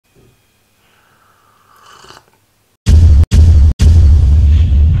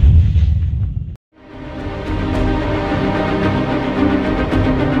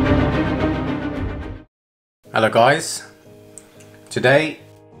Hello guys, today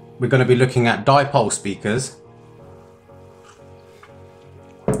we're going to be looking at dipole speakers,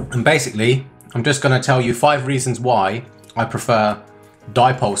 and basically I'm just going to tell you 5 reasons why I prefer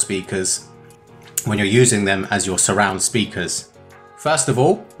dipole speakers when you're using them as your surround speakers. First of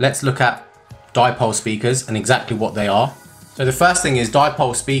all, let's look at dipole speakers and exactly what they are. So the first thing is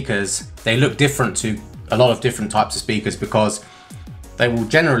dipole speakers, they look different to a lot of different types of speakers because they will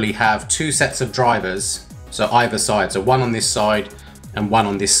generally have 2 sets of drivers, so either side, so one on this side and one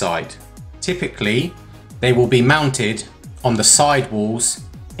on this side. Typically, they will be mounted on the side walls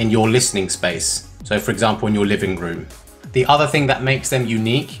in your listening space. So for example, in your living room. The other thing that makes them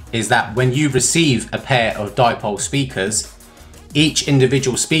unique is that when you receive a pair of dipole speakers, each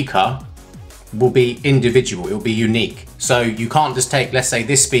individual speaker will be individual, it will be unique. So you can't just take, let's say,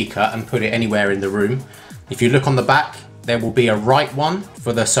 this speaker and put it anywhere in the room. If you look on the back, there will be a right one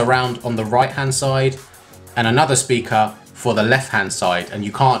for the surround on the right hand side and another speaker for the left hand side, and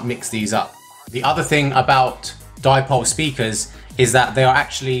you can't mix these up. The other thing about dipole speakers is that they are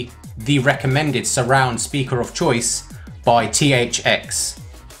actually the recommended surround speaker of choice by THX.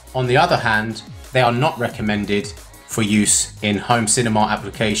 On the other hand, they are not recommended for use in home cinema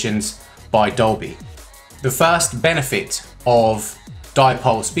applications by Dolby. The first benefit of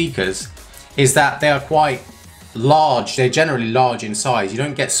dipole speakers is that they are quite large. They're generally large in size. You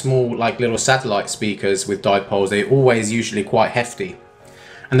don't get small like little satellite speakers with dipoles. They're always usually quite hefty.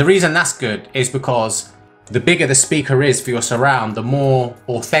 And the reason that's good is because the bigger the speaker is for your surround, the more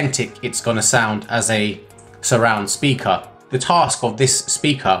authentic it's going to sound as a surround speaker. The task of this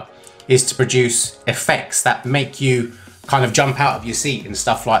speaker is to produce effects that make you kind of jump out of your seat and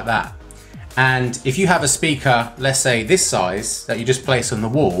stuff like that. And if you have a speaker, let's say this size, that you just place on the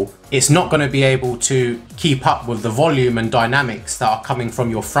wall, it's not going to be able to keep up with the volume and dynamics that are coming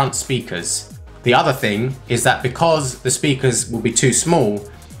from your front speakers. The other thing is that because the speakers will be too small,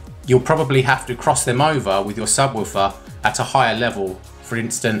 you'll probably have to cross them over with your subwoofer at a higher level, for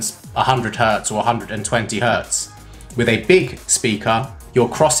instance 100 Hz or 120 Hz. With a big speaker, you're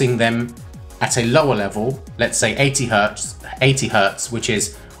crossing them at a lower level, let's say 80 Hz, which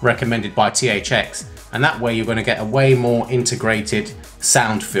is recommended by THX, and that way you're going to get a way more integrated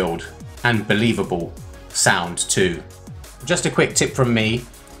sound field and believable sound too. Just a quick tip from me,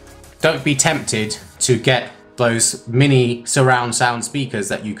 don't be tempted to get those mini surround sound speakers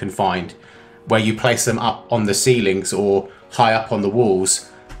that you can find where you place them up on the ceilings or high up on the walls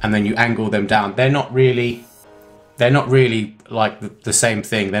and then you angle them down. They're not really like the same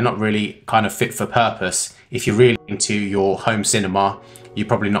thing. They're not really kind of fit for purpose. If you're really into your home cinema, you're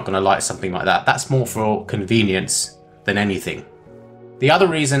probably not going to like something like that. That's more for convenience than anything. The other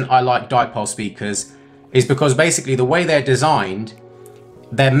reason I like dipole speakers is because basically the way they're designed,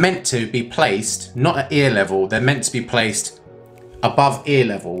 they're meant to be placed not at ear level, they're meant to be placed above ear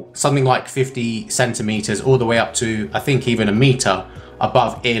level, something like 50 centimeters all the way up to I think even a meter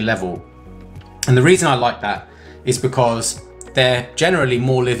above ear level. And the reason I like that is because they're generally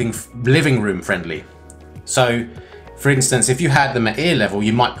more living room friendly. So for instance, if you had them at ear level,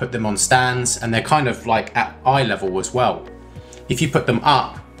 you might put them on stands and they're kind of like at eye level as well. If you put them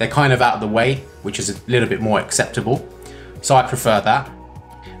up, they're kind of out of the way, which is a little bit more acceptable. So I prefer that.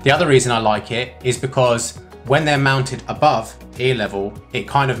 The other reason I like it is because when they're mounted above ear level, it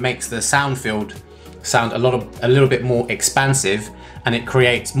kind of makes the sound field sound a little bit more expansive, and it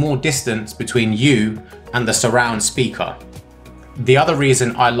creates more distance between you and the surround speaker. The other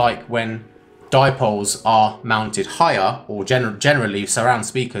reason I like when dipoles are mounted higher, or generally surround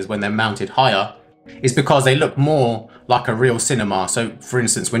speakers when they're mounted higher, is because they look more like a real cinema. So for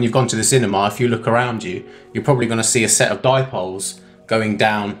instance, when you've gone to the cinema, if you look around you, you're probably going to see a set of dipoles going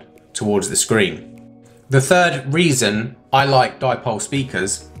down towards the screen. The third reason I like dipole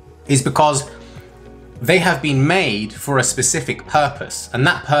speakers is because they have been made for a specific purpose, and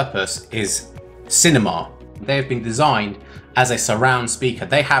that purpose is cinema. They have been designed as a surround speaker.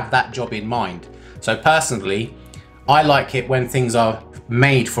 They have that job in mind. So personally, I like it when things are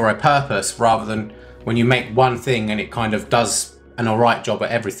made for a purpose rather than when you make one thing and it kind of does an alright job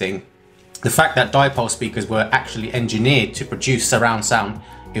at everything. The fact that dipole speakers were actually engineered to produce surround sound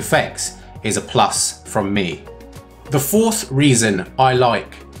effects is a plus from me. The fourth reason I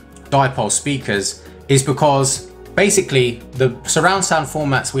like dipole speakers is because basically the surround sound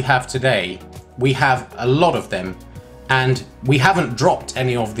formats we have today, we have a lot of them, and we haven't dropped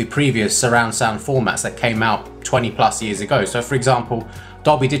any of the previous surround sound formats that came out 20 plus years ago. So for example,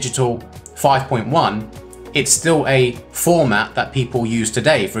 Dolby Digital 5.1, it's still a format that people use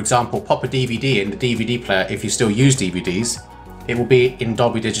today. For example, pop a DVD in the DVD player if you still use DVDs. It will be in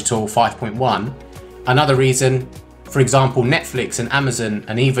Dolby Digital 5.1, Another reason, for example, Netflix and Amazon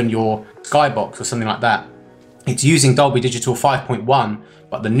and even your Skybox or something like that, it's using Dolby Digital 5.1,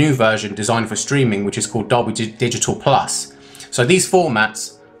 but the new version designed for streaming, which is called Dolby Digital Plus. So these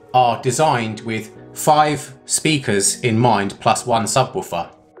formats are designed with 5 speakers in mind plus 1 subwoofer.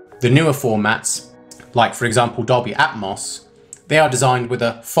 The newer formats, like for example Dolby Atmos, they are designed with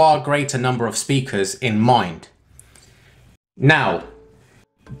a far greater number of speakers in mind. Now,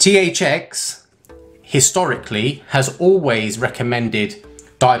 THX historically has always recommended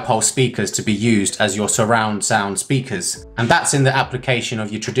dipole speakers to be used as your surround sound speakers, and that's in the application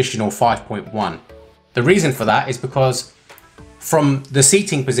of your traditional 5.1. The reason for that is because from the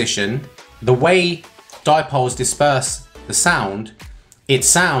seating position, the way dipoles disperse the sound, it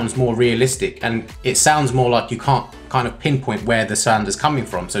sounds more realistic and it sounds more like you can't kind of pinpoint where the sound is coming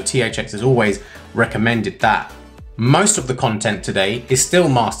from. So THX has always recommended that. Most of the content today is still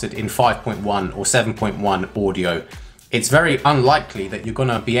mastered in 5.1 or 7.1 audio. It's very unlikely that you're going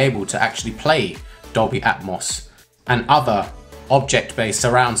to be able to actually play Dolby Atmos and other object-based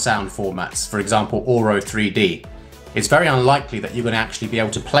surround sound formats, for example Auro 3D. It's very unlikely that you're going to actually be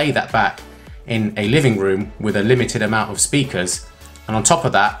able to play that back in a living room with a limited amount of speakers. And on top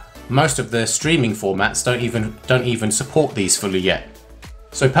of that, most of the streaming formats don't even support these fully yet.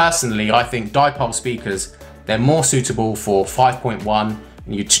 So personally, I think dipole speakers, they're more suitable for 5.1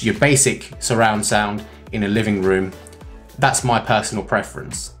 and your basic surround sound in a living room. That's my personal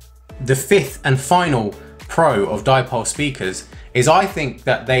preference. The fifth and final pro of dipole speakers is I think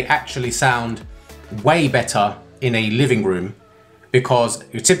that they actually sound way better in a living room, because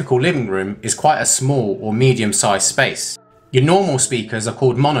your typical living room is quite a small or medium-sized space. Your normal speakers are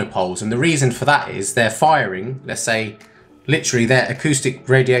called monopoles, and the reason for that is they're firing, let's say, literally their acoustic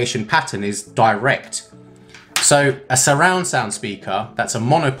radiation pattern is direct. So a surround sound speaker that's a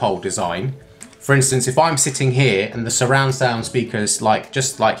monopole design, for instance, if I'm sitting here and the surround sound speaker is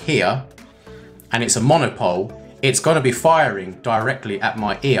just like here, and it's a monopole, it's going to be firing directly at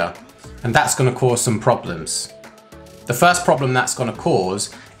my ear, and that's going to cause some problems. The first problem that's going to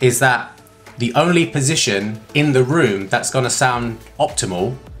cause is that the only position in the room that's going to sound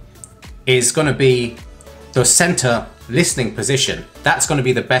optimal is going to be the center listening position. That's going to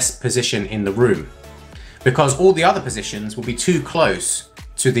be the best position in the room, because all the other positions will be too close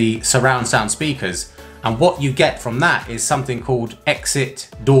to the surround sound speakers, and what you get from that is something called exit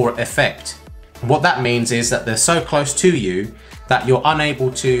door effect. And what that means is that they're so close to you that you're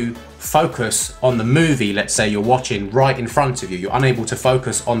unable to focus on the movie, let's say you're watching right in front of you. You're unable to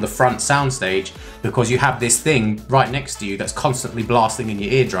focus on the front soundstage because you have this thing right next to you that's constantly blasting in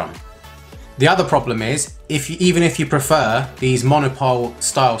your eardrum. The other problem is, even if you prefer these monopole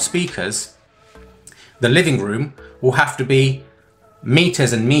style speakers, the living room will have to be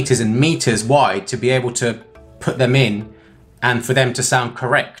meters and meters and meters wide to be able to put them in and for them to sound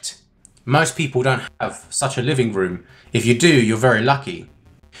correct. Most people don't have such a living room. If you do, you're very lucky.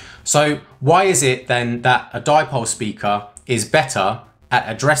 So why is it then that a dipole speaker is better at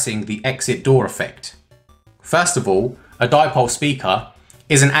addressing the exit door effect? First of all, a dipole speaker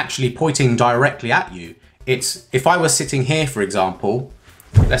isn't actually pointing directly at you. If I was sitting here, for example,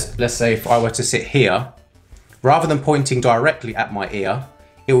 let's say if I were to sit here, rather than pointing directly at my ear,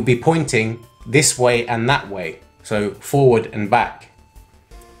 it would be pointing this way and that way, so forward and back.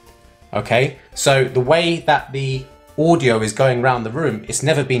 Okay, so the way that the audio is going around the room, it's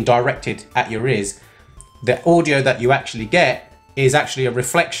never been directed at your ears. The audio that you actually get is actually a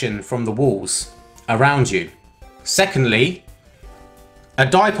reflection from the walls around you. Secondly, a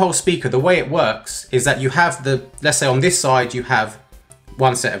dipole speaker, the way it works is that you have let's say on this side you have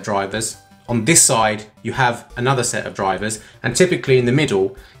one set of drivers, on this side you have another set of drivers, and typically in the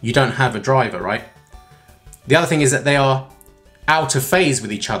middle you don't have a driver, right? The other thing is that they are out of phase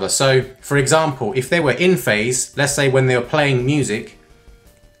with each other. So for example, if they were in phase, let's say when they were playing music,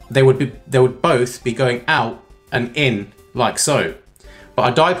 they would both be going out and in like so. But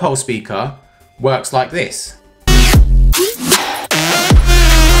a dipole speaker works like this.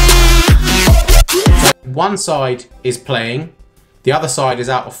 So one side is playing, the other side is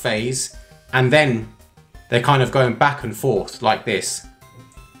out of phase, and then they're kind of going back and forth like this.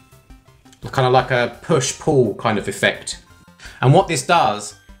 Kind of like a push-pull kind of effect. And what this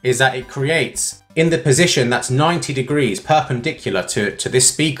does is that it creates, in the position that's 90 degrees perpendicular to this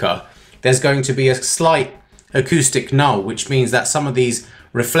speaker, there's going to be a slight acoustic null, which means that some of these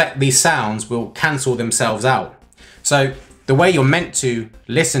sounds will cancel themselves out. So the way you're meant to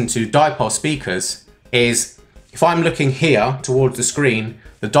listen to dipole speakers is, if I'm looking here towards the screen,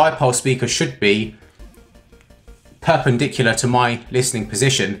 the dipole speaker should be perpendicular to my listening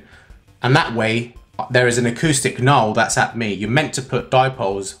position, and that way there is an acoustic null that's at me. You're meant to put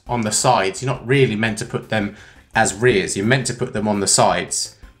dipoles on the sides. You're not really meant to put them as rears. You're meant to put them on the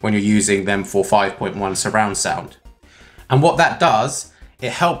sides when you're using them for 5.1 surround sound. And what that does,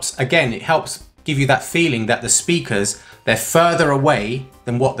 it helps give you that feeling that the speakers, they're further away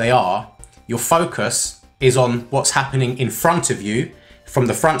than what they are. Your focus is on what's happening in front of you from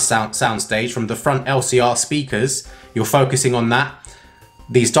the front sound stage, from the front LCR speakers. You're focusing on that.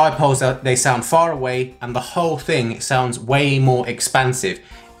 These dipoles, they sound far away, and the whole thing sounds way more expansive.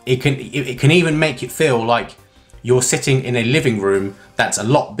 It can even make it feel like you're sitting in a living room that's a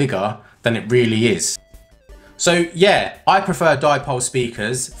lot bigger than it really is. So yeah, I prefer dipole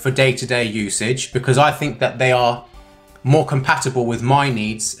speakers for day-to-day usage because I think that they are more compatible with my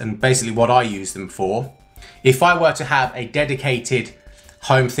needs and basically what I use them for. If I were to have a dedicated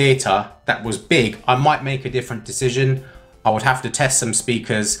home theatre that was big, I might make a different decision. I would have to test some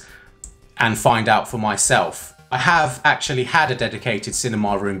speakers and find out for myself. I have actually had a dedicated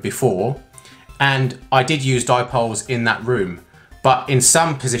cinema room before, and I did use dipoles in that room, but in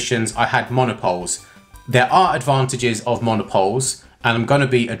some positions I had monopoles. There are advantages of monopoles, and I'm going to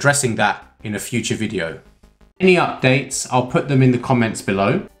be addressing that in a future video. Any updates, I'll put them in the comments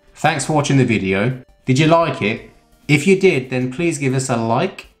below. Thanks for watching the video. Did you like it? If you did, then please give us a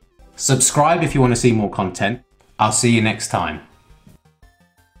like. Subscribe if you want to see more content. I'll see you next time.